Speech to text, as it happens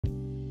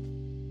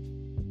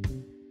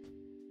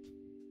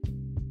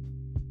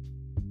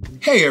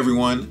Hey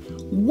everyone,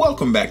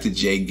 welcome back to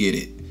Jay Get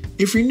It.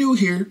 If you're new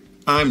here,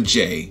 I'm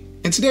Jay,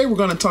 and today we're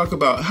going to talk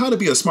about how to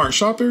be a smart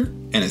shopper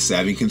and a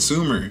savvy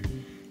consumer.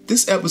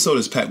 This episode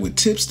is packed with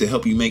tips to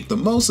help you make the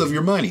most of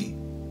your money.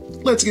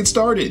 Let's get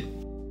started.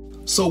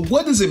 So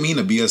what does it mean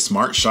to be a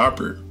smart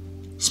shopper?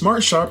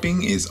 Smart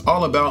shopping is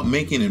all about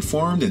making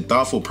informed and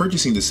thoughtful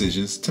purchasing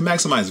decisions to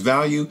maximize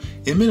value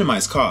and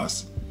minimize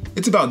costs.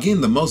 It's about getting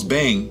the most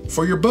bang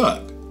for your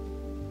buck.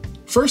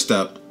 First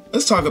up,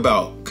 let's talk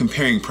about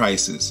comparing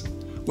prices.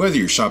 Whether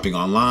you're shopping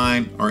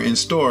online or in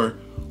store,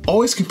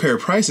 always compare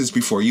prices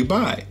before you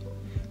buy.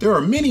 There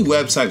are many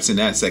websites and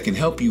apps that can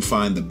help you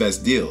find the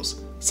best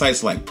deals.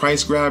 Sites like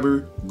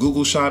PriceGrabber,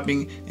 Google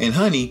Shopping, and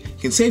Honey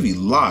can save you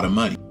a lot of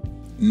money.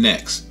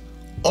 Next,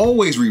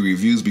 always read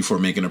reviews before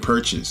making a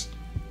purchase.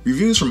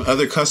 Reviews from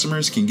other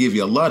customers can give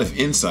you a lot of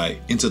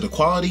insight into the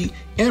quality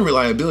and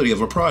reliability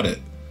of a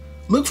product.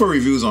 Look for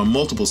reviews on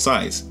multiple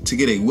sites to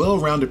get a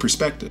well-rounded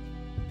perspective.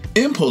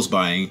 Impulse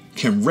buying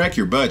can wreck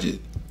your budget,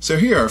 so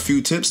here are a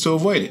few tips to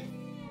avoid it.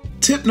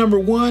 Tip number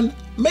 1,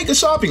 make a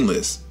shopping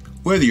list.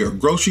 Whether you're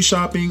grocery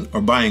shopping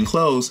or buying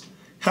clothes,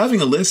 having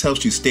a list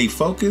helps you stay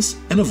focused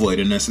and avoid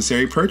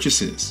unnecessary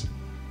purchases.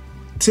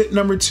 Tip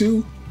number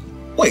 2,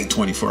 wait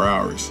 24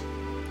 hours.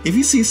 If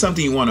you see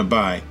something you want to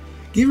buy,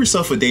 give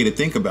yourself a day to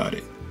think about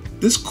it.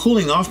 This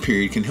cooling off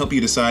period can help you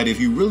decide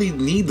if you really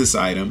need this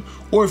item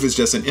or if it's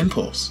just an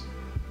impulse.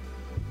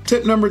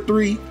 Tip number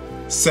 3,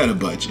 set a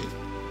budget.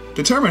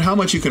 Determine how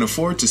much you can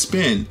afford to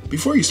spend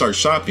before you start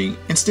shopping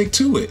and stick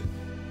to it.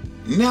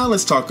 Now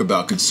let's talk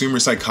about consumer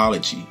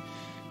psychology.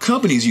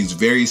 Companies use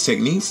various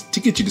techniques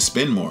to get you to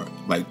spend more,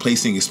 like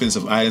placing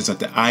expensive items at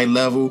the eye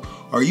level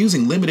or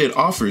using limited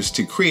offers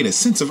to create a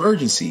sense of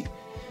urgency.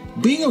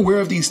 Being aware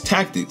of these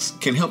tactics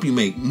can help you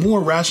make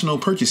more rational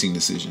purchasing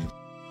decisions.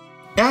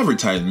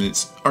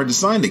 Advertisements are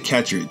designed to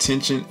catch your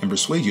attention and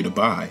persuade you to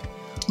buy.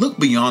 Look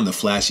beyond the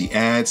flashy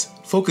ads,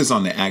 focus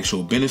on the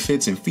actual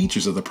benefits and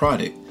features of the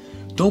product.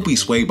 Don't be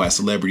swayed by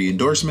celebrity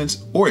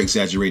endorsements or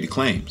exaggerated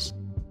claims.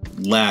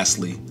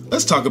 Lastly,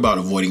 let's talk about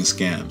avoiding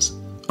scams.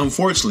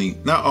 Unfortunately,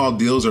 not all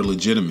deals are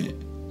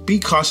legitimate. Be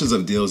cautious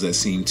of deals that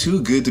seem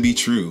too good to be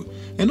true,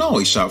 and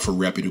always shop for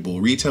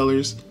reputable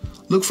retailers.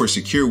 Look for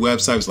secure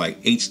websites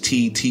like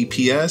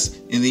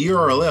HTTPS in the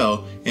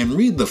URL and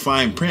read the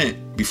fine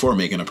print before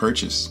making a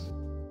purchase.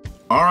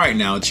 Alright,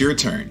 now it's your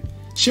turn.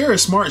 Share a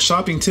smart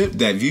shopping tip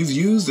that you've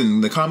used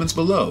in the comments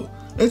below.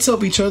 Let's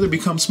help each other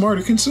become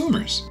smarter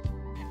consumers.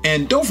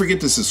 And don't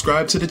forget to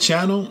subscribe to the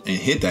channel and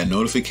hit that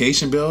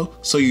notification bell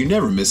so you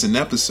never miss an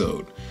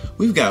episode.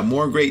 We've got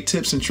more great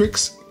tips and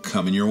tricks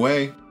coming your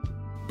way.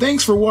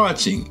 Thanks for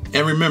watching,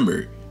 and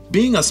remember,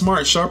 being a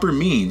smart shopper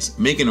means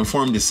making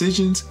informed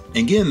decisions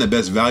and getting the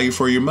best value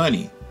for your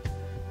money.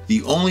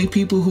 The only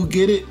people who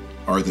get it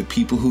are the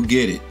people who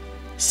get it.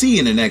 See you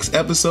in the next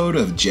episode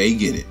of Jay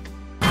Get It.